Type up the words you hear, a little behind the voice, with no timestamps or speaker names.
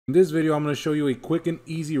In this video, I'm going to show you a quick and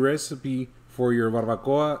easy recipe for your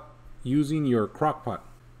barbacoa using your crock pot.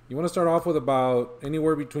 You want to start off with about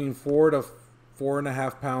anywhere between 4 to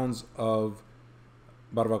 4.5 pounds of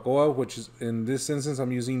barbacoa, which is, in this instance,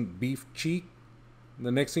 I'm using beef cheek.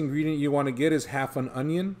 The next ingredient you want to get is half an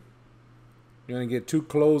onion. You're going to get 2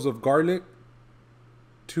 cloves of garlic,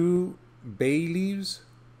 2 bay leaves,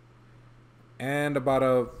 and about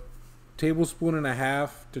a tablespoon and a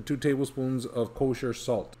half to 2 tablespoons of kosher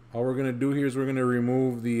salt. All we're going to do here is we're going to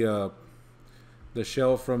remove the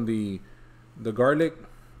shell from the garlic,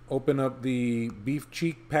 open up the beef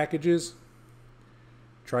cheek packages.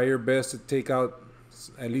 Try your best to take out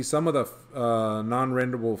at least some of the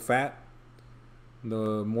non-renderable fat.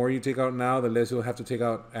 The more you take out now, the less you'll have to take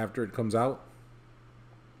out after it comes out.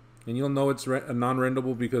 And you'll know it's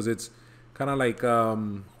non-renderable because it's kind of like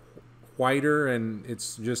whiter and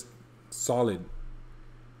it's just solid.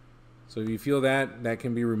 So if you feel that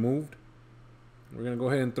can be removed. We're going to go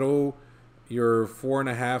ahead and throw your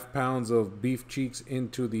 4.5 pounds of beef cheeks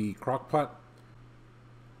into the crock pot.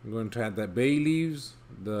 I'm going to add that bay leaves,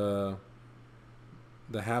 the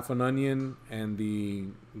half an onion, and the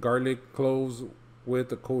garlic cloves with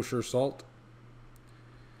the kosher salt.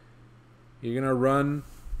 You're going to run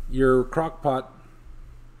your crock pot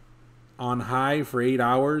on high for 8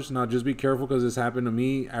 hours. Now just be careful because this happened to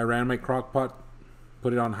me. I ran my crock pot,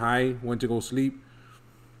 put it on high, went to go sleep.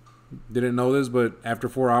 Didn't know this, but after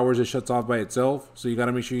 4 hours it shuts off by itself. So you got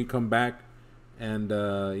to make sure you come back and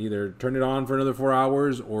either turn it on for another 4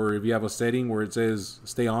 hours, or if you have a setting where it says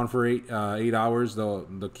stay on for 8 hours,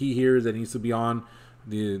 the key here is that it needs to be on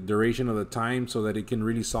the duration of the time so that it can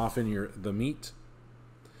really soften the meat.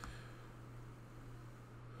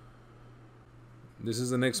 This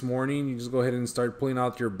is the next morning. You just go ahead and start pulling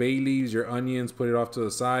out your bay leaves, your onions, put it off to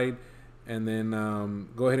the side, and then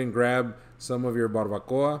go ahead and grab some of your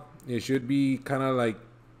barbacoa. It should be kind of like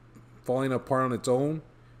falling apart on its own.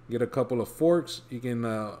 Get a couple of forks. You can,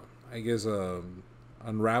 I guess,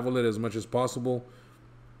 unravel it as much as possible.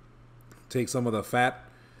 Take some of the fat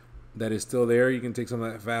that is still there. You can take some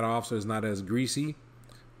of that fat off so it's not as greasy.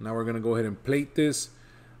 Now we're going to go ahead and plate this.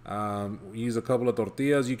 Use a couple of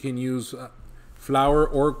tortillas. You can use flour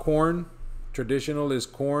or corn. Traditional is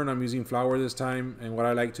corn. I'm using flour this time. And what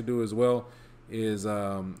I like to do as well is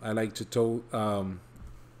I like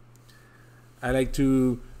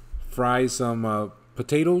to fry some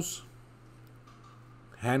potatoes,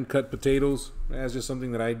 hand cut potatoes. That's just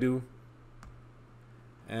something that I do.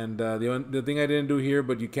 And the thing I didn't do here,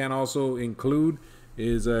 but you can also include,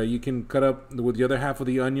 is you can cut up with the other half of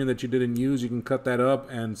the onion that you didn't use. You can cut that up,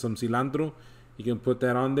 and some cilantro. You can put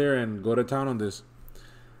that on there and go to town on this.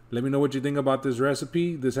 Let me know what you think about this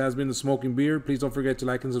recipe. This has been The Smoking Beard. Please don't forget to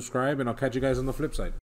like and subscribe, and I'll catch you guys on the flip side.